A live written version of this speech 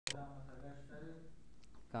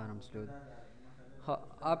کار هم سلو دی. ها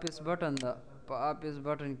اپس بټن ده، په اپس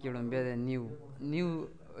بټن کې لومبیا دی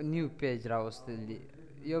نیو پیج راوستل دي.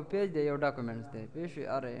 یو پیج دی، یو ډاکومنټس دی، پوه شوې.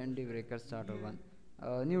 RND بریکر سټارټ او بند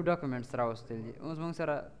نیو ډاکومنټس راوستل دي. اوس موږ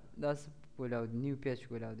سره داسې کولاو دي، نیو پیج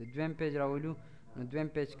کولاو دي. دویم پیج راولو، نو دویم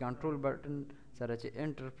پیج کنټرول بټن سره چې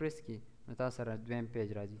انټر پریس کړي نو تا سره دویم پیج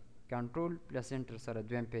راځي. کنټرول پلس انټر سره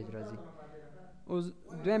دویم پیج راځي. اوس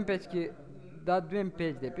دویم پیج کې دا دویم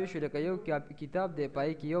پیج دی، پوه شوې. لکه یو کتاب دی، پای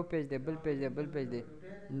کې یو پیج دی، بل پیج دی، بل پیج دی.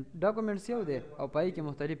 ډاکومنټس یو دی او پای کې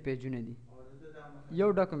مختلف پیجونه دي. یو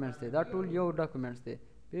ډاکومنټس دی، دا ټول یو ډاکومنټس دی،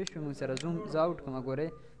 پوه شوې. موږ سره زوم زاوټ کومه ګورئ.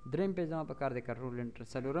 دریم پیج ما په کار دی کنټرول انټر،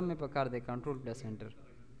 څلورم مې په کار دی کنټرول پلس انټر،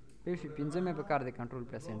 پوه شوې. پنځم مې په کار دی کنټرول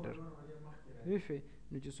پلس انټر، پوه شوې.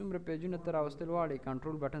 نو چې څومره پیجونه ته راوستل غواړې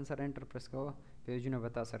کنټرول بټن سره انټر پرس کوه، پیجونه به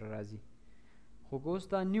تا سره راځي. خو که اوس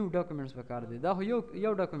تا نیو ډاکومنټس په کار دی، دا خو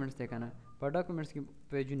یو ډاکومنټس دی که نه. په ډاکومنټس کې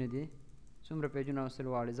پیجونه دي، څومره پیجونه راوستل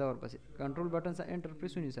غواړې ځه ورپسې کنټرول بټن سره انټر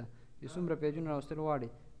پرس ونیسه. چې څومره پیجونه راوستل غواړې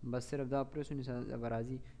بس صرف دا پرس ونیسه، به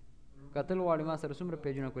راځي. کتل غواړې ما سره څومره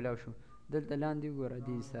پیجونه کولاو شو، دلته لاندې وګوره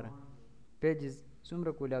دې سره پیجز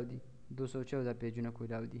څومره کولاو دي، 214 پیجونه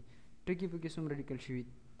کولاو دي. ټکي پکې څومره لیکل شوي،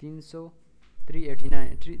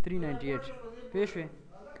 398 پوه شوې.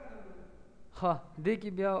 ښه دې کې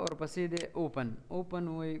بیا ورپسې دی اوپن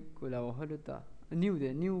وایي کولا وهلو ته. نیو دی،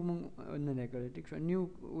 نیو مونږ نه دی کړی، ټیک شو.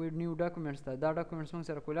 نیو ډاکومنټس ته، دا ډاکومنټس مونږ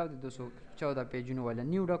سره کولاو دي 214 پیجونه والا.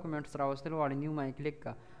 نیو ډاکومنټس راوستل غواړي، نیو باندې کلیک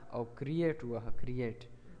کا او کریټ ووهه، کریټ.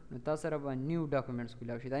 نو تا سره به نیو ډاکومنټس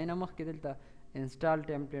کولاو شي. دا یې نه مخکې دلته انسټال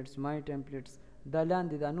ټمپلیټس، مای ټمپلیټس، دا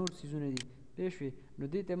لاندې دا نور څیزونه دي، پوه شوې. نو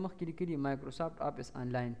دې ته مخکې لیکلي مایکروسافټ آفس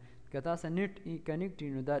آنلاین. که تاسو نیټ کنیکټ وي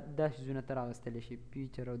نو دا څیزونه ته راوستلی شي،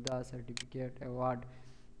 فیچر او دا سرټیفیکیټ ایوارډ.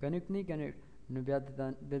 کنیکټ نه کنیکټ نو بیا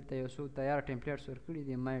دلته یو څو تیار ټمپلیټس ورکړي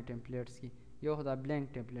دي مای ټمپلیټس کې. یو خو دا بلینک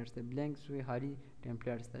ټمپلیټس دی، بلینک سوی خالي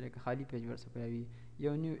ټمپلیټس دی، لکه خالي پیج ورڅخه کوي.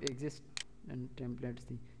 یو نیو ایگزسټ ټمپلیټس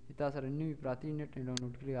دي چې تاسو سره نوي پراته نیټ نه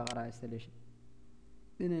ډاونلوډ کړي هغه راوستلی شي.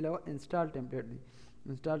 دې نه علاوه انسټال ټمپلیټ دی،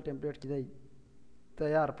 انسټال ټمپلیټ کې دی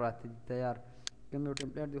تیار پراته دي، تیار کوم یو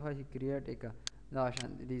ټمپلیټ دی خوښي کریټ یې که دا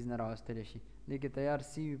شان ریز نه راوستلی شي. دې کې تیار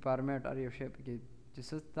سی وي فارمیټ هر یو شی پکې چې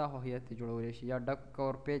څه ستا خوښیت یې جوړولی شي، یا ډک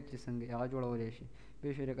کور پیج چې څنګه هغه جوړولی شي،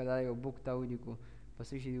 پوه شوې. لکه دا یو بک ته ولیکو، په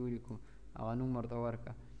څه شي دې ولیکو هغه نوم ورته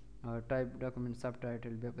ورکړه، ټایپ ډاکومنټ سب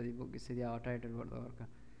ټایټل، بیا په دې بک کې څه دي هغه ټایټل ورته ورکړه.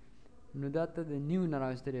 نو دا ته د نیو نه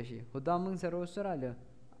راوستلی شي. خو دا موږ سره اوس څه راغله،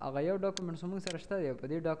 هغه یو ډاکومنټس موږ سره شته دی، په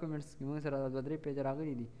دې ډاکومنټس کې موږ سره 2-3 پیج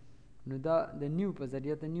راغلي دي. نو دا د نیو په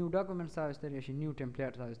ذریعه ته نیو ډاکومنټس راوستلی شي، نیو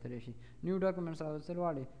ټمپلیټ راوستلی شي. نیو ډاکومنټس راوستل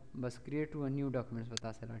غواړې بس کریټ و نیو ډاکومنټس به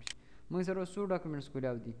تاسو لاړ شي. موږ سره اوس څو ډاکومنټس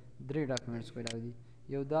کولاو دي، 3 ډاکومنټس کولاو دي.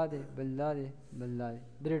 یو دا دی، بل دا دی، بل دا دی،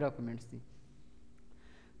 3 ډاکومنټس دي.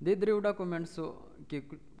 دې 3 ډاکومنټسو کې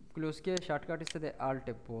کلوز کې شارټ کټ څه دی، آلټ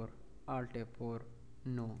F4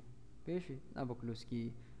 نو، پوه شوې. دا به کلوز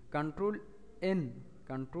کېږي.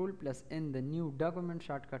 کنټرول پلس ان د نیو ډاکومنټ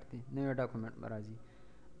شارټ کټ دی، نوی ډاکومنټ به راځي.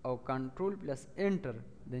 او کنټرول پلس انټر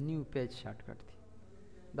د نیو پیج شارټ کټ دی.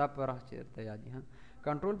 دا پراخ چې درته یاد وي.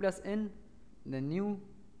 کنټرول پلس ان د نیو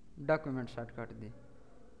ډاکومنټ شارټ کټ دی.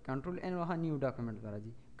 کنټرول ان وهه نیو ډاکومنټ به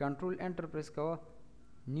راځي. کنټرول انټر پریس کوه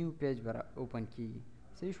نیو پیج به اوپن کېږي،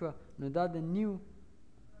 صحیح شوه. نو دا د نیو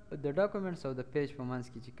د ډاکومنټس او د پیج په منځ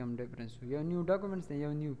کې چې کوم ډفرنس و، یو نیو ډاکومنټس دی،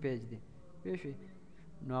 یو نیو پیج دی، پوه شوې.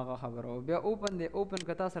 نو هغه خبره وه. بیا اوپن دی، اوپن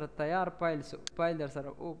که تا سره تیار فایل در سره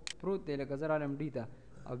پروت دی، لکه زه رالم ډي ته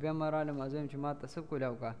او بیا ما رالم ازم چې ما ته څه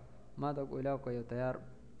کولاو که، ما ته کولاو که یو تیار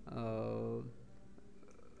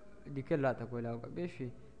لیکل راته کولاو که، پوه شوې.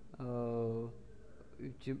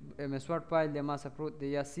 چې MS Word فایل دی ما سره پروت دی،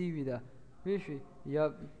 یا CV ده، پوه شوې، یا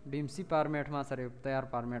DMC فارمیټ ما سره یو تیار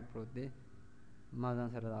فارمیټ پروت دی، ما ځان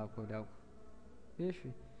سره دغه کولاو، پوه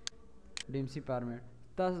شوې. DMC فارمیټ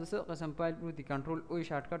تاسو څه قسم فایل پروت دي، کنټرول او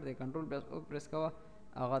شارټ کټ دی، کنټرول پلس او پریس کوه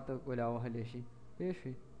هغه ته کولاو وهلی شي، پوه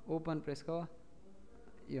شوې. اوپن پریس کوه،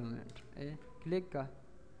 یو منټ کلیک کا،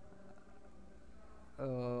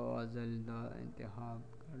 ازل دا انتخاب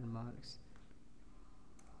کړل مارکس،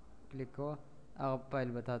 کلیک کوه هغه فایل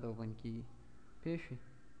به تا ته اوپن کېږي، پوه شوې.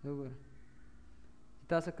 وګوره چې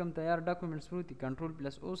تاسو کوم تیار ډاکومنټس پروت دي کنټرول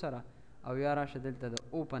پلس او سره، او یا راشه دلته د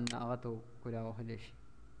اوپن نه هغه ته کولاو وهلی شي،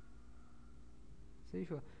 صحیح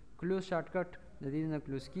شوه. کلوز شارټ کټ د دې نه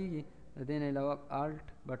کلوز کېږي. د دې نه علاوه آلټ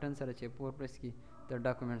بټن سره چې F4 پریس کړي ته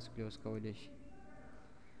ډاکومنټس کلوز کولی شي.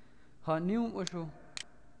 ها نیو وشو،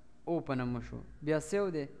 اوپن هم وشو. بیا سیو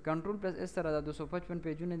دی، کنټرول پلس اس سره دا 255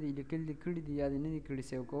 پیجونه دي لیکل دي کړي دي یا دې نه دي کړي،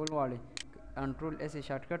 سیو کول غواړې کنټرول اس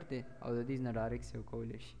شارټ کټ دی او د دې نه ډایرکټ سیو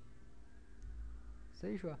کولی شي،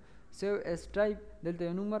 صحیح شوه. سیو اس ټایپ دلته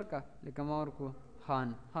یو نوم ورکړه، لکه ما ورکو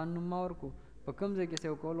خان نوم ما ورکو. په کوم ځای کې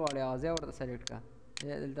سیو کول غواړې هغه ځای ورته سلیکټ کړه.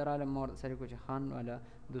 دلته راغلم ما ورته سلیکټ کړو چې خان والا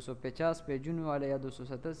 250 پیجونو والا یا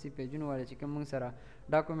 287 پیجونو والا چې کوم موږ سره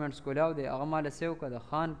ډاکومنټس کولاو دی هغه ماله سیو کړه د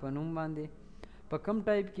خان په نوم باندې. په کم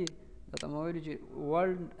ټایپ کې درته ما ویلي چې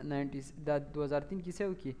ورلډ 90 دا 2003 کې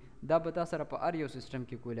سیو کړي دا به تا سره په هر یو سیسټم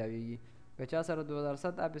کې کولاویږي. که چا سره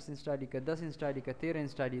 2007 اپس انسټالي که 10 انسټالي که 13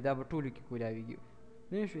 انسټالي دا به ټولو کې کولاویږي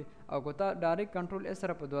پوه شوې. او که تا ډایرکټ کنټرول اس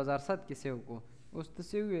سره په 2007 کې سیو کو اوس ته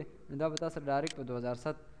سیو وې نو دا به تا سره ډایرکټ په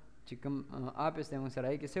 2007 چې کوم اپس دی موږ سره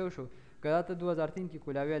هغې کې سیو شو. که دا ته 2003 کې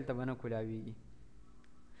کولاوي هلته به نه کولاویږي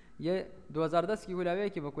یا 2010 کې کولاوي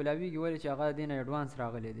کې به کولاویږي ولې چې هغه د دې نه اډوانس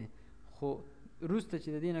راغلی دی خو وروسته چې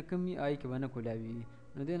د دې نه کم وي هغې کې به نه کولاویږي.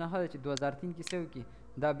 نو دې نه ښه ده چې 2003 کې سیو کړي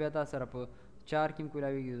دا بیا تا سره په 4 کې هم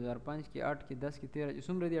کولاویږي 2005 کې 8 کې 10 کې 13 چې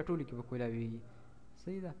څومره دي ټولو کې به کولاویږي.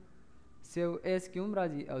 صحیح ده. سیو ایس کې هم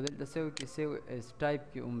راځي او دلته سیو کې سیو ایس ټایپ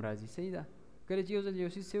کې هم راځي. صحیح ده. کله چې یو ځل یو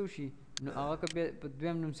څیز سیو شي نو هغه که بیا په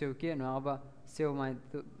دویم نوم سیو کړې نو هغه به سیو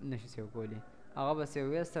باندې نشي سیو کولی هغه به سیو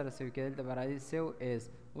ایس سره سیو کړي. دلته به راځي سیو ایس.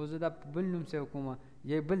 اوس زه دا په بل نوم سیو کوم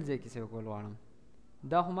یا بل ځای کې سیو کول غواړم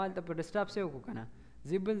دا خو ما هلته په ډیسکټاپ سیو کړو که نه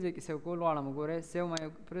زه بل ځای کې سیو کول غواړم وګورئ سیو ما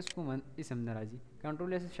پرس کوم اسم نه راځي کنټرول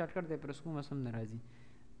ایس شارټکټ دی پرس کوم اسم نه راځي.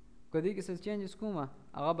 که دې کې څه چینجز کوم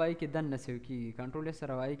هغه به هغې کې دننه سیو کېږي کنټرول ایس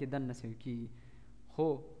سره به هغې کې دننه سیو کېږي. خو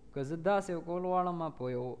که زه دا سیو کول غواړم په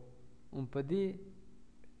یو په دې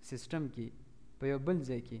سیسټم کې په یو بل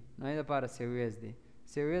ځای کې نو هغې دپاره سیو ایز دی.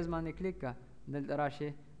 سیو ایز باندې کلیک کړه دلته راشې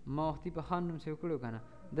ما وختي په خان نوم سیو کړی که نه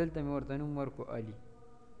دلته مې ورته نوم ورکړو علي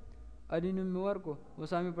نوم مې ورکړو. اوس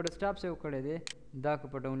هغه مې په ډیسکټاپ سیو کړی دی دا که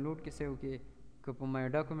په ډاونلوډ کې سیو کې که په مای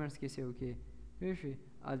ډاکومنټس کې سیو کې پوه شوې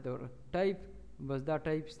هلته ټایپ بس دا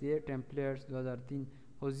ټایپس دی ټیمپلیټس 2003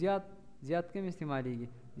 خو زیات کم استعمالیږي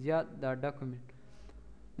زیات دا ډاکومنټ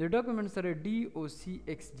د ډاکومنټ سره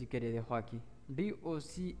DOCX لیکلی دی خوا کې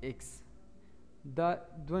DOCX دا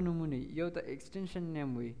دوه نومونه یو ته ایکسټنشن نیم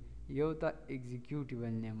وي یو ته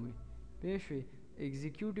ایگزیکیوټیبل نیم وي پوه شوې.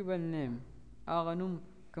 ایگزیکیوټیبل نیم هغه نوم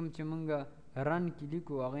کوم چې مونږ رن کې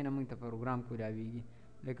لیکو هغې نه مونږ ته پروګرام کولاویږي.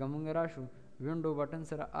 لکه مونږ راشو وینډو بټن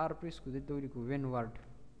سره آر پریس کو دلته ولیکو وین ورډ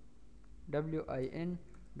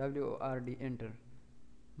WINWORD انټر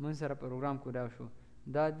مونږ سره پروګرام کولاو شو.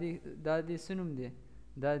 دا دې څه نوم دی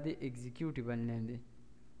دا دې ایگزیکیوټیبل نیم دی.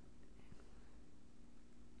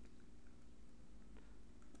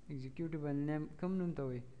 ایگزیکیوټیبل نیم کوم نوم ته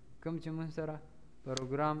وایي کوم چې مونږ سره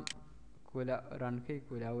پروګرام رن کوي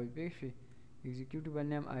کولاوي پوه شوې. ایگزیکیوټیبل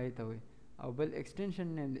نیم هغې ته وایي او بل ایکسټنشن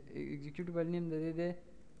نیم ایگزیکیوټیبل نیم د دې دی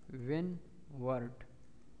وین ورډ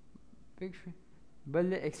پوه شوې. بل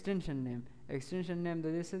دی ایکسټنشن نیم د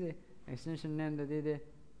دې څه دی ایکسټنشن نیم د دې دی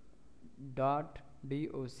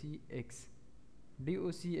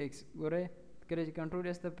DOCX ګورئ کله چې کنټرول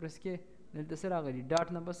ایس ته پرس کې دلته څه راغلي ډاټ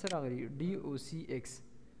نه بس څه راغلي DOCX.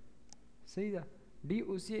 صحیح ده.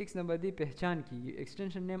 DOCX نه به دې پہچان کېږي.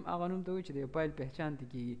 ایکسټنشن نیم هغه نوم ته وایي چې د یو فایل پہچان ته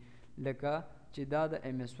کېږي لکه چې دا د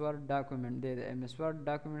MS Word ډاکومنټ دی د MS Word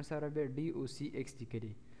ډاکومنټ سره بیا DOCX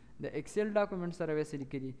لیکلي د ایکسل ډاکومنټ سره بیا څه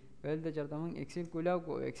لیکلي دلته چېرته موږ ایکسل کولاو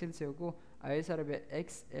کو ایکسل سیو کو هغې سره بیا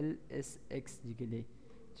XLSX لیکلی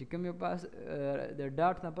چې کوم یو پاس د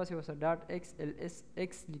ډاټ نه پس یو سره ډاټ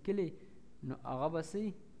XLSX لیکلی نو هغه به څه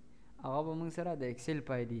هغه به موږ سره د ایکسل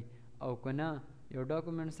فایل او که نه یو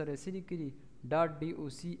ډاکومنټ سره څه لیکلي ډاټ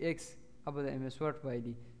DOCX هغه به د MS Word فایل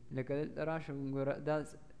لکه دلته راشو ګوره دا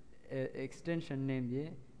extension name دی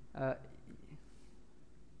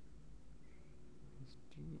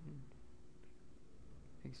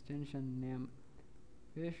extension name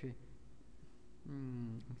پوه شوې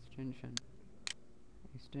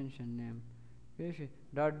extension name پوه شوې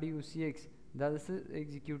 .docx دا د څه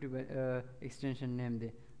executable extension name دی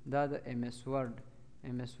دا د MS Word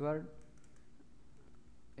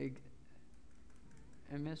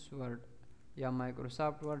یا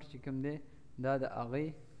Microsoft Word چې کوم دی دا د هغې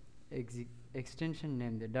extension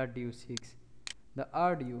name دی .docx د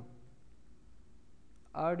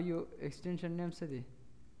audio extension name څه دی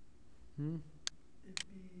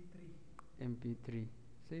MP3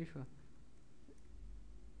 صحیح شو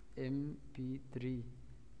MP3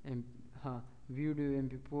 ها ویډیو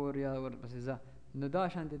MP4 یا ورپسې ځه نو دا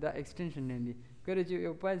شانتې دا extension name دی کله چې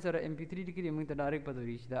یو فایل سره MP3 لیکلي موږ ته ډایرکټ پته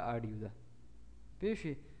ولګي چې دا audio ده پوه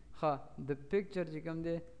شوې ښه د پکچر چې کوم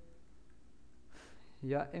دی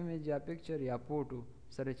یا امیج یا پکچر یا فوټو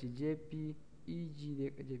سره چې JPEG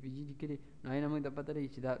لیکلي نو هغې نه موږ ته پته لګي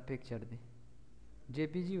چې دا پکچر دی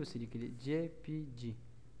JPG اوس لیکلي JPG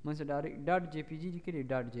موږ ته ډایرکټ .jpg لیکلي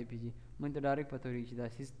 .jpg موږ ته ډایرکټ پته ولګي چې دا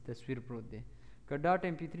تصویر پروت دی که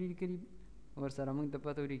 .mp3 لیکلي ورسره موږ ته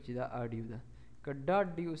پته ولګي چې دا آډیو ده که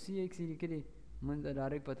 .docx لیکلي موږ ته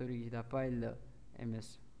ډایرکټ پته ولګي چې دا فایل د ایم ایس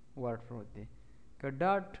ورډ پروت دی. که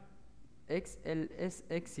ډاټ ایکس ایل ایس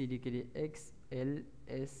ایکس یې لیکلي ایکس ایل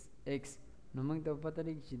ایس ایکس نو موږ ته پته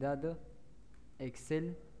لګي چې دا د ایکسل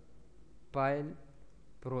فایل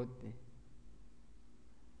پروت دی.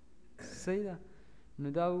 صحیح ده. نو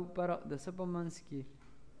دا پر د څه په منځ کې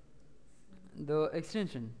د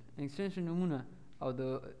ایکسټنشن نومونه او د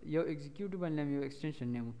یو ایگزیکیوټیبل نیم یو ایکسټنشن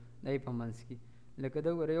نیم دا په منځ کې لکه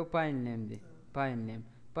دا ګوره یو فایل نیم دی. فایل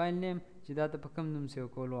نیم چې دا ته په کوم نوم سیو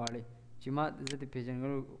کول غواړئ چې ما زه د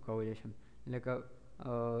پیژنګلو کولی شم لکه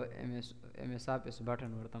ایم ایس آفیس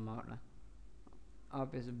بټن ورته ما وړه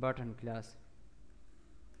آفیس بټن کلاس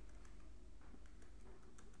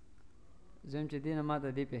زم چې دې نه ما ته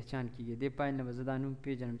دې پہچان کېږي دې فایل نه به زه دا نوم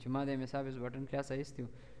پېژنم چې ما د ایم ایس آفیس بټن کلاس ایستی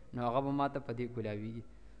نو هغه به ما ته په دې کولاویږي.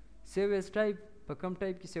 سیو ایز ټایپ په کم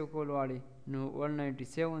ټایپ کې سیو کول غواړئ نو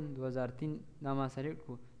 197 2003 دا ما سلیکټ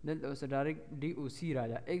کړو. دلته اوس ډایرکټ ډي او سی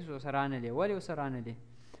راغله ایکس اوس رانلی ولې اوس رانلی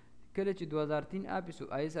کله چې 2003 آفیس و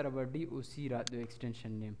آی سره به ډي او سی راتلو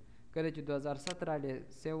ایکسټنشن نیم. کله چې 2007 راغلی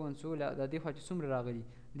 716 د دې خوا چې څومره راغلي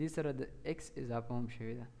دې سره د ایکس اضافه هم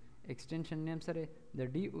شوې ده ایکسټنشن نیم سره د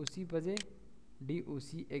ډي او سی په ځای ډي او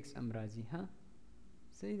سی ایکس هم راځي. ها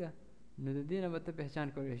صحیح ده. نو د دې نه به ته پہچان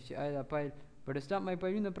کولی شي چې آیا دا فایل په ډیسکټاپ مای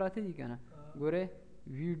فایلونه پراته دي که نه ګورې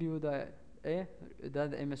ویډیو دا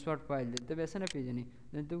د ایم ایس ورډ فایل دی ته بیا څه نه پېژنې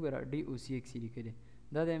دلته وګوره ډي او سی ایکس یې لیکلی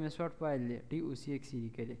دا د ایم ایس ورډ فایل دی ډي او سی ایکس یې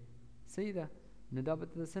لیکلی. صحیح ده. نو دا به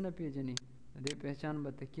ته څه نه پېژنې د دې پہچان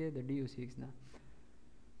به ته کې د ډي او سی ایکس نه.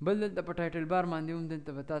 بل دلته په ټایټل بار باندې هم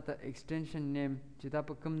دلته به تا ته ایکسټنشن نیم چې تا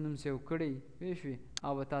په کوم نوم سیو کړی پوه شوې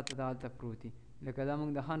او به تا ته دهلته پروت دي لکه دا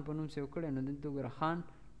موږ د خان په نوم سیو کړی نو دلته وګوره خان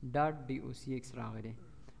ډاټ ډي او سی ایکس راغلی.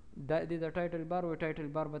 دا د ټایټل بار وایي ټایټل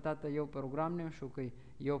بار به تا ته یو پروګرام نیم شو کوي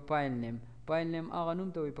یو فایل نیم هغه نوم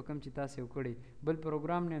ته وایي په کوم چې تا سیو کړی بل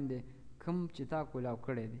پروګرام نیم دی کوم چې تا کولاو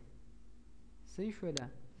کړی دی. صحیح شوله.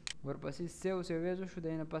 ورپسې سیو شو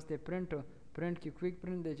دی نه پس دی پرنټ کې کویک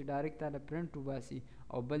پرنټ دی چې ډایرکټ تا له پرنټ وباسي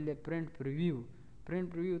او بل دی پرنټ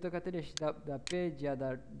پریویو ته کتلی شي دا پیج یا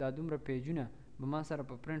دا دومره پیجونه به ما سره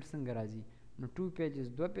په پرنټ څنګه راځي نو 2 پیجز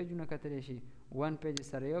 2 پیجونه کتلی شي 1 پیج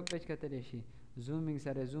سره یو پیج کتلی شي زومینګ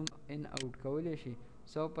سره زوم ان اوټ کولی شي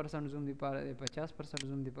 100% زوم دی پاره 50%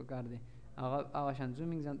 زوم دی په کار دی هغه شان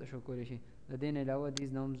زومینګ ځان ته شو کولی شي د دې نه علاوه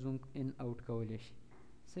دیز نوم زوم ان اوټ کولی شي.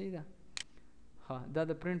 صحیح ده. ها دا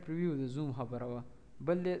د پرنټ پریویو د زوم خبره وه.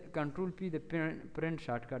 بل د کنټرول پی د پرنټ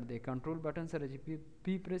شارټ کټ دی کنټرول بټن سره چې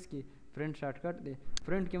پی پریس کې پرنټ شارټ کټ دی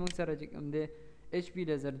پرنټ کې موږ سره چې کوم دی ایچ پی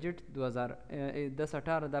لیزر جیټ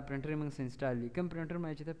 2018 دا پرنټر موږ سره انسټال دی کوم پرنټر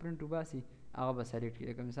مې چې ته پرنټ وباسي هغه به سلیکټ کړي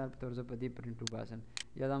لکه مثال په طور زه په دې پرنټ وباسم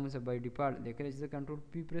یا دا موږ سره بای ډیفالټ دی کله چې زه کنټرول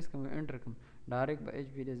پی پریس کوم انټر کوم ډایرکټ به ایچ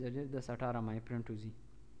پی لیزر جیټ 2018 مې پرنټ وځي.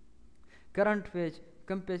 کرنٹ پیج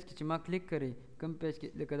کم پیج کې چې ما کلیک کړی کم پیج کې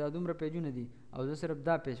لکه دا دومره پیجونه دي او زه صرف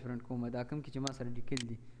دا پیج پرنټ کوم دا کم کې چې ما سره لیکل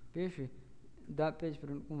دي پوه شوې دا پیج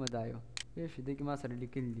پرنټ کوم دا یو پوه شوې دې کې ما سره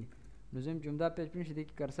لیکل دي نو زه چې دا پیج پرنټ شي دې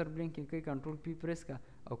کې کرسر بلینکینګ کوي کنټرول پی پریس کا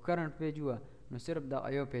او کرنٹ پیج وه نو صرف دا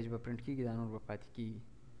یو پیج به پرنټ کېږي دا نور به پاتې کېږي.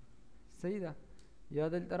 صحیح ده. یا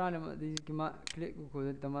دلته رالم دې کې ما کلیک وکړو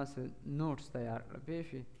دلته ما نوټس تیار کړه پوه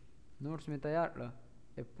شوې نوټس مې تیار کړه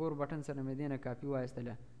F4 بټن سره مې دې نه کاپي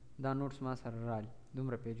وایستله دا نوټس ما سره رال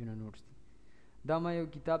دومره پیجونه نوټس دي. دا ما یو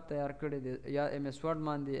کتاب تیار کړی دی یا ایم ایس ورډ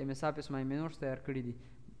باندې ایم ایس آفیس مې نوټس تیار کړي دي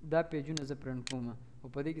دا پیجونه زه پرنټ کوم او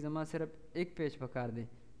په دې کې زما صرف ایک پیج پکار دی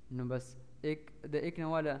نو بس د ایک نه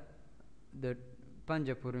والا د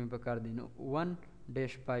 5 پورې مې پکار دی نو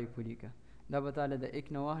 1-5 پوری کا دا به تعالی د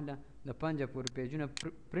ایک نه والا د 5 پورې پیجونه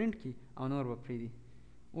پرنټ کی او نور به پرې دي.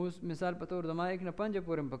 اوس مثال په تور زما ایک نه 5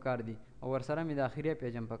 پورې پکار دی او ورسره مې د اخیری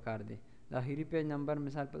پیج هم پکار دی د اخیری پیج نمبر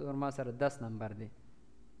مثال په تور ما سره 10 نمبر دی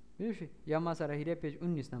ویشي یا ما سره اخیری پیج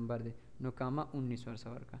 19 نمبر دی نو کاما 19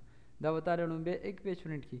 ورسره کا دا وتاله نو به ایک پیج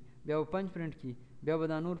پرنٹ کی بیا 5 پرنٹ کی بیا به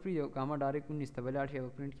دا نور پری یو کاما ډایرکټ 19 ته بلاټ یو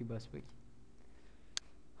پرنٹ کی بس پکی.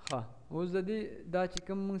 ها اوس د دې دا چې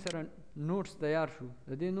کوم موږ سره نوټس تیار شو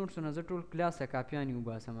د دې نوټس نه زه ټول کلاس ته کاپیان یو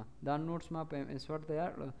باسم دا نوټس ما په اس ورډ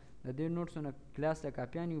تیار د دې نوټس نه کلاس ته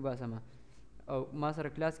کاپیان یو باسم او ما سره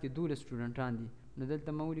کلاس کې 2 سټوډنټان دي نو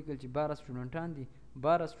دلته ما ولیکل چې 12 سټوډنټان دي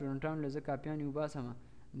 12 سټوډنټان له زه کاپیان یو باسم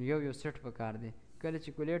نو یو سیټ پکار دی کله چې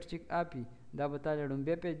کولیټ چیک اپی دا به تعالی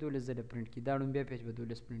ډومبه پیج 12 زره پرنٹ کی دا ډومبه پیج به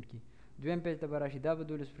 12 پرنٹ کی دویم پیج ته براشي دا به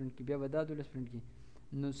 12 پرنٹ کی بیا به دا 12 پرنٹ کی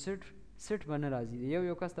نو سیټ باندې راځي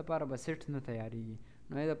یو کس ته لپاره به سیټ نه تیاریږي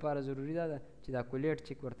نو دا لپاره ضروری ده چې دا کولیټ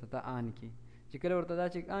چیک ورته ته آن کی چې کله ورته دا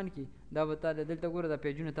چیک آن کی دا به تعالی دلته ګوره دا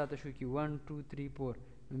پیجونه تاسو شو کی 1 2 3 4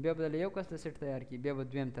 نو بیا به یو کس ته سیټ تیار کی بیا به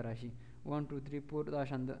دویم ته راشي 1 2 3 4 دا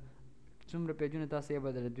شاند څومره پیجونه تاسو یې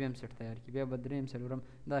بدل دویم سیټ تیار کی بیا به دریم څلورم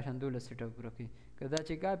دا شان 12 سیټه پوره کړئ که دا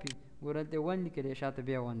چې کاپي ګوره دلته 1 لیکلی شاته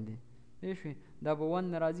بیا 1 دی پوه شوې دا به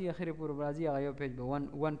 1 نه راځي اخرې پورې به راځي هغه یو پیج به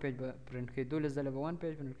 1 پیج به پرنټ کوي 12 ځله به 1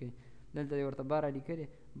 پیج پرنټ کوي دلته یې ورته 12 لیکلې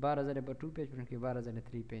 12 ځله به 2 پیج پرنټ کوي 12 ځله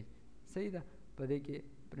 3 پیج صحیح ده په دې کې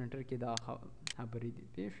پرنټر کې دا خبرې دي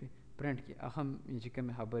پوه شوې پرنټ کې اهم چې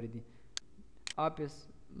کومې خبرې دي آپس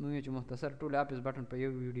موږ چې مختصر ټول آپس بټن په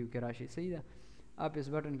یو ویډیو کې راشي صحیح ده آپس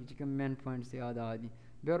بټن کې چې کوم مین پوینټس دي هغه دي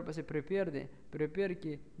بیا ورپسې پریپیر دی پریپیر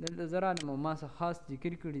کې دلته زه رالم ما څه خاص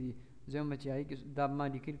ذکر کړي دي زه هم چې هغې کې دا ما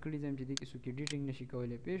لیکل کړي دي چې دې کې څوک ایډیټینګ نشي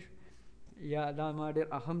کولی پوه یا دا ما ډېر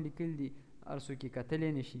اهم لیکل دي هر څوک یې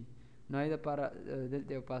کتلی نشي نو هغې دپاره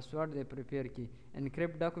دلته یو پاسورډ دی پریپیر کې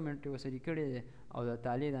انکریپټ ډاکومنټ یې ورسره کړی دی او د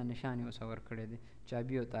تالې دا نشان یې ورسره ورکړی دی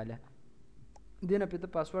چابي او تاله دې نه پې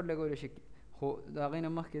ته پاسورډ لګولی شي خو د هغې نه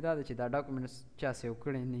مخکې دا ده چې دا ډاکومنټس چا سیو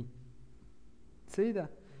کړی نه صحیح ده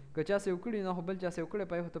که چا سیو کړي نه خو بل چا سیو کړی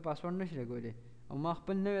په خو ته پاسورډ نشي لګولی او ما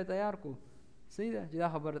خپل نوی تیار کو صحیح ده چې دا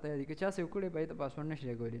خبره تیار دي که چا سیو کړی په ته پاسورډ نشي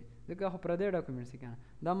لګولی ځکه خو پردی ډاکومنټس دي که نه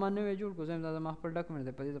دا ما نوی جوړ کړو زه دا زما خپل ډاکومنټ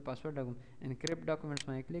دی په دې ته پاسورډ لګوم انکریپټ ډاکومنټس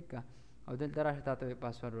باندې کلیک کړه او دلته راشه تا ته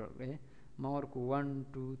پاسورډ ورکړې ما ورکو 1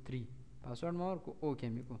 2 3 پاسورډ ما ورکو اوکې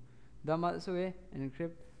مې کو دا ما څه وې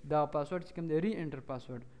انکریپټ دا پاسورډ چې کوم دی ری انټر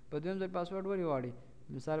پاسورډ په دویم ځای پاسورډ ولې واړې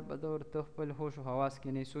مثال په طور ته خپل هوش و حواس کې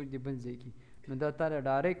نه سوچ دی بل ځای کې نو دا تاله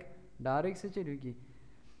ډایرکټ څه چلېږي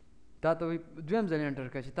تا ته وایي دویم ځل انټر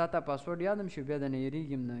کړه چې تا ته پاسورډ یادم شي بیا د نه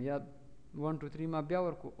یېرېږم نه یا 1 2 3 ما بیا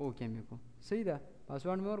ورکو اوکې مې کو صحیح ده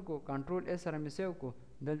پاسورډ مې ورکو کنټرول اس سره مې سیو کو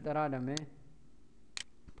دلته راله مې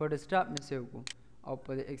په ډیسکټاپ مې سیو کو او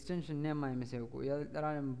په ایکسټینشن نیم مې سیو کو یا دلته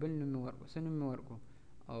راله مې بل نوم مې ورکو څه نوم مې ورکو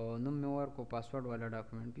او نوم مې ورکو پاسورډ والا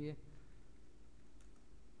ډاکومنټ پیه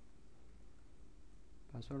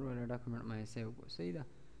پاسورډ والا ډاکومنټ مې سیو کو صحیح ده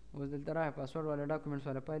اوس دلته راغی پاسورډ والا ډاکومنټس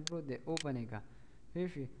والا فایل پروت دی اوپن یې کړه پوه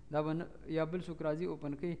شوې دا به یا بل څوک راځي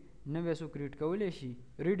اوپن کوي نوی څوک ریډ کولی شي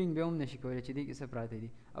ریډینګ به هم نشي کولی چې دې کې څه پراته دي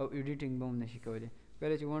او ایډیټینګ به هم نشي کولی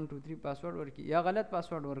کله چې 1 2 3 پاسورډ ورکړي یا غلط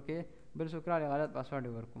پاسورډ ورکړي بل څوک راغلی غلط پاسورډ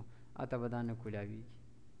یې ورکړو اته به دا نه کولاویږي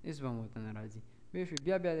هېڅ به هم ورته نه راځي پوه شوې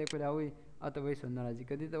بیا بیا دې کولاوي اته به هېڅ نه راځي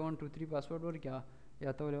که دې ته 1 2 3 پاسورډ ورکړه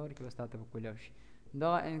یا ته ولې ورکړي بس تا ته به کولاو شي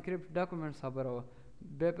دغه انکریپټ ډاکومنټس خبره وه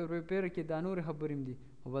بیا په پریپیر کې دا نورې خبرې هم دي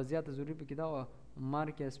خو بس زیاته ضروري پکې دا وه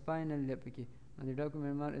مارک یا سپاینل دی پکې د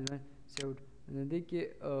ډاکومنټ مارک سیوډ دې کې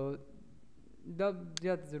دا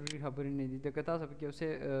زیات ضروري خبرې نه دي ځکه تاسو پکې اوسې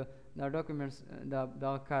دا ډاکومنټس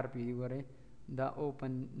دا کار پې دي ګورئ دا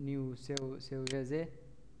اوپن نیو سیو ویزې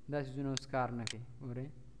دا څیزونه اوس کار نه کوي ګورئ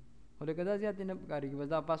خو لکه دا زیات نه کارېږي بس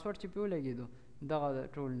دا پاسورډ چې پې ولګېدو دغه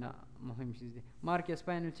ټول نه مهم چیز دی مارک یا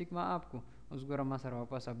سپاینل چیک ما آپ کو اوس ګوره ما سره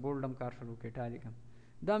واپس بولډ هم کار شروع کړي ټالیک هم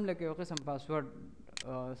دا هم لکه یو قسم پاسورډ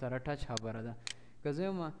سره ټچ خبره ده که زه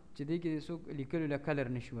یم چې دې کې څوک لیکلو له کلر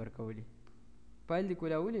نشي ورکولی فایل دې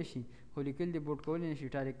کولاولی شي خو لیکل دې بوډ کولی نشي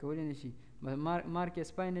ټالیک کولی نشي مارک یا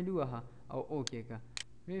سپاینل ووهه او اوکې که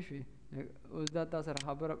پوه شوې اوس دا تا سره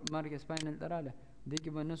خبره مارک یا سپاینل ته راله دې کې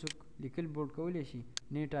به نه څوک لیکل بوډ کولی شي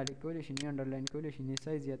نه ټالیک کولی شي نه انډرلاین کولی شي نه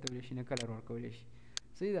سایز زیاتولی شي نه کلر ورکولی شي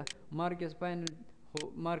صحیح ده مارک یا سپاینل خو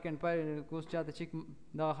مارک اینډ پاینل اوس چاته چیک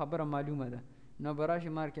دغه خبره معلومه ده نو به راشي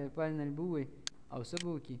مارک یا پاینل به ووایي او څه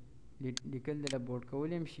به وکړي لیکل دله بوډ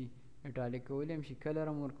کولی هم شي اټالیک کولی هم شي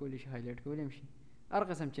کلر هم ورکولی شي هایلایټ کولی هم شي هر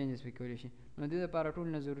قسم چینجز پې کولی شي نو دې دپاره ټول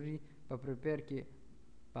نه ضروري په پریپیر کې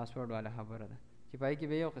پاسورډ والا خبره ده چې په هغې کې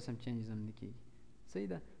به یو قسم چینجز هم نه کېږي صحیح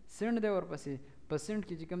ده سینډ دی ورپسې په سینډ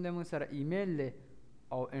کې چې کوم دی موږ سره ایمیل دی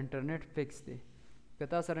او انټرنیټ فکس دی که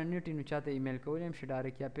تا سره نیټ وي نو چاته ایمیل کولی هم شي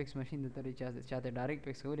ډایرکټ یا پکس مشین د طرې چاته ډایرکټ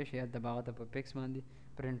پکس کولی شي یا د هغه ته په پکس باندې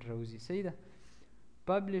پرنټ راوځي صحیح ده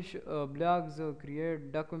پبلش بلاګز کریټ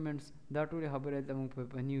ډاکومنټس دا ټولې خبرې دلته موږ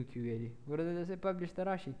په نیو کې ویلي ګوره دلته پبلش ته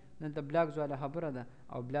راشي دلته بلاګز والا خبره ده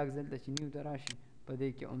او بلاګز دلته چې نیو ته راشي په دې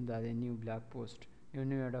کې هم دا دی نیو بلاګ پوسټ یو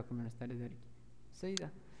نوی ډاکومنټس ترې درکړي صحیح ده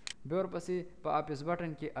بیا ورپسې په آفس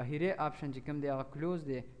بټن کې اخري آپشن چې کوم دی هغه کلوز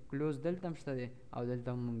دی کلوز دلته هم شته دی او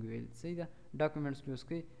دلته هم موږ ویل صحیح ده ډاکومنټس کلوز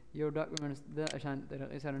کوي یو ډاکومنټس د شان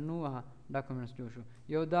طریقې سره نو وهه ډاکومنټس کلوز شو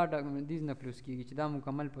یو دا ډاکومنټ دیز نه کلوز کېږي چې دا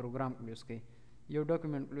مکمل پروګرام کلوز کوي یو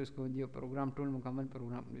ډاکومنټ کلوز کوي یو پروګرام ټول مکمل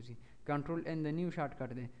پروګرام کلوز کوي کنټرول ان د نیو شارټ کټ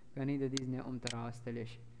دی کني د دیز نه هم تر راوستلی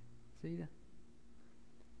شي صحیح ده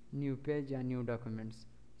نیو پیج یا نیو ډاکومنټس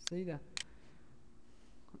صحیح ده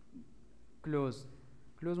کلوز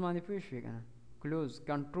باندې پوه شوې که نه کلوز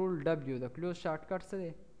کنټرول ډبلیو د کلوز شارټ کټ څه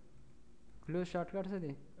دی کلوز شارټ کټ څه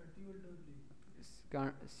دی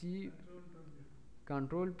سی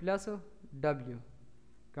کنټرول پلس ډبلیو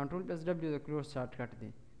د کلوز شارټ کټ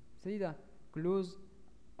دی صحیح ده کلوز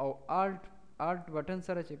او آلټ بټن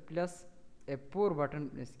سره چې پلس F4 بټن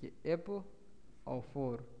پریس کی F او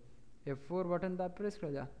 4 F4 بټن دا پریس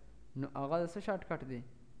کړل نو هغه د څه شارټ کټ دی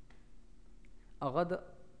هغه د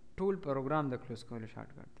ټول پروګرام د کلوز کولو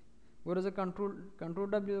شارټ کټ دی ورزه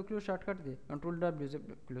کنټرول W د کلوز شارټ کټ دی کنټرول W ز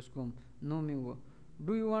کلوز کوم نو می و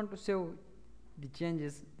do you want to save the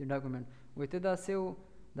changes the document وته دا سیو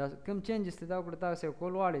دا کوم چینجز ته دا کړه تاسو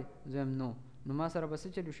کول واړی زم نو ما سره بس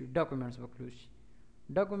چلو شي ډاکومېنټس وکلوز شي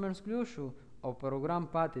ډاکومېنټس کلوز شو او پروګرام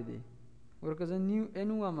پاتې دی ورکه زه نیو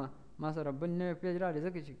انو ما سره بل نوې پیج را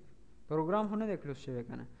لږه چې پروګرام هونه د کلوز شوی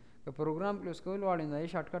کنه که پروګرام کلوز کول واړی نه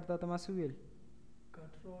شارټ کټ ته ما سو ویل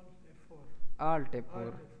کنټرول F4 alt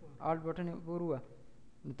F4 alt بټن وروا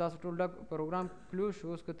نو تاسو ټول پروګرام کلوز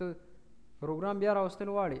شو اوس کته پروګرام بیا راوستل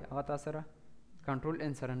واړی هغه تاسو سره کنټرول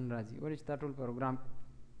ان سره راځي ولې چې تا ټول پروګرام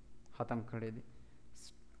ختم کړی دی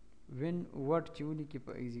when word چې ولیکي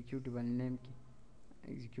په ایگزیکیوټیبل نیم کې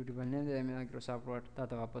ایگزیکیوټیبل نیم د مایکروسافټ ورډ تا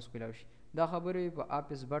ته واپس کولاو شي دا خبرې په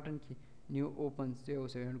آفیس بټن کې نیو اوپن سیو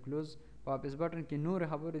سیو کلوز په آفیس بټن کې نور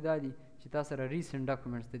خبرې دا دي چې تا سره ریسنټ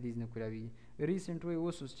ډاکومېنټس ته دیز نه کولاوي ریسنټ وای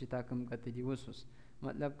اوسوس چې تا کوم کتلی اوسوس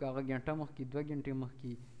مطلب که هغه ګنټه مخکې 2 ګنټې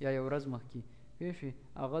مخکې یا یو ورځ مخکې پوه شوې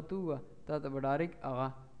هغه تو تا ته به ډایرکټ هغه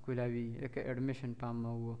کولاوي لکه اډمیشن پام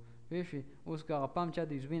مو پوه شوې اوس که هغه پام چا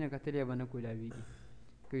د یوزبي نه کتلی به نه کولاویږي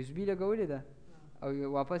که یوزبي لګولې ده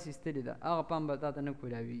او واپس ایستلې ده هغه پام به تا ته نه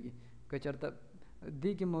کولاویږي که چېرته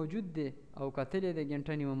دې کې موجود دی او کتلی دی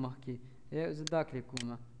ګنټه نیمه مخکې زه دا کلیک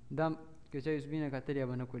کوم دا که چا یوزبي نه کتلی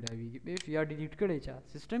به نه کولاویږي پوه شوې یا ډیلیټ کړی چا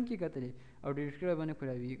سیسټم کې کتلی او ډیلیټ کړی به نه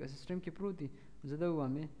کولاویږي که سیسټم کې پروت دی زه ده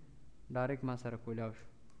ووامې ډایرکټ ما سره کولاو شو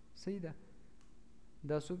صحیح ده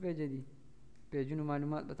دا څو پیجه دي پیجونو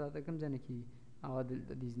معلومات به تا ته کوم ځای نه کېږي هغه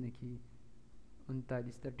دلته دیز نه کېږي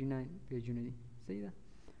 39 پیجونه دي صحیح ده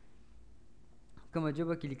کومه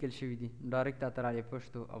ژبه کې لیکل شوي دي ډایرکټ تا ته راځي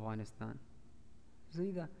پښتو افغانستان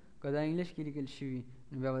صحیح ده که دا انګلیش کې لیکل شوي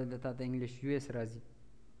نو بیا به دلته تا ته انګلیش US راځي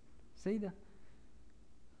صحیح ده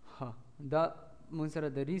ها دا مونږ سره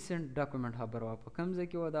د ریسنټ ډاکومېنټ خبره وه په کوم ځای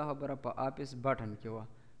کې وه دا خبره په آفیس بټن کې وه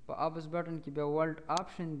په آفیس بټن کې بیا ورلډ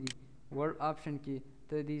آپشن دي ورلډ آپشن کې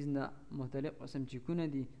ته دیز نه مختلف قسم چیکونه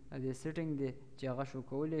دي د سیټینګ دی چې هغه شو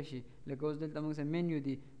کولی شي لکه اوس دلته موږ سره مینیو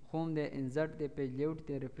دی هوم دی انزرټ دی پیج لیوټ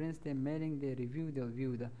دی ریفرنس دی میلینګ دی ریویو دی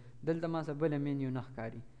ویو ده دلته ما سره بله مینیو نه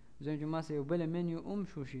ښکاري زه چې ما سره یو بله مینیو هم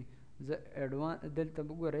شو شي زه ایډوانس دلته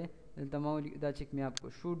وګورئ دلته ما دا چیک مې اپ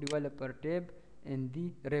شو ډیولپر ټیب ان دی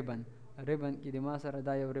ریبن کې د ما سره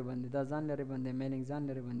دا یو ریبن دی دا ځان له ریبن دی میلینګ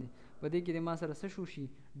ځان له ریبن دی په دې کې د ما سره څه شو شي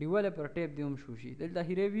ډیولپر ټیب دی هم شو شي دلته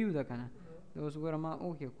هی ریویو ده که نه اوس ګوره ما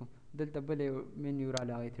اوکې کوم دلته بله یو مینیو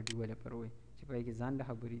راله هغې ته ډیولپر وایي چې په هغې کې ځان له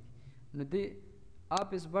خبرې دي نو دې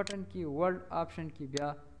آفیس بټن کې ورلډ آپشن کې بیا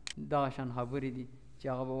دغه شان خبرې دي چې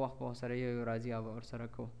هغه به وخت په وخت سره یو راځي هغه به ورسره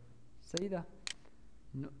کوو صحیح ده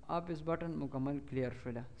نو آفیس بټن مکمل کلیر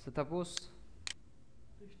شوله څه تپوس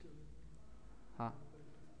ها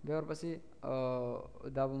بیا ورپسې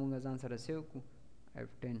دا به مونږ ځان سره سیو کړو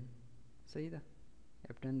F10 صحیح ده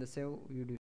F10 د سیو ویډیو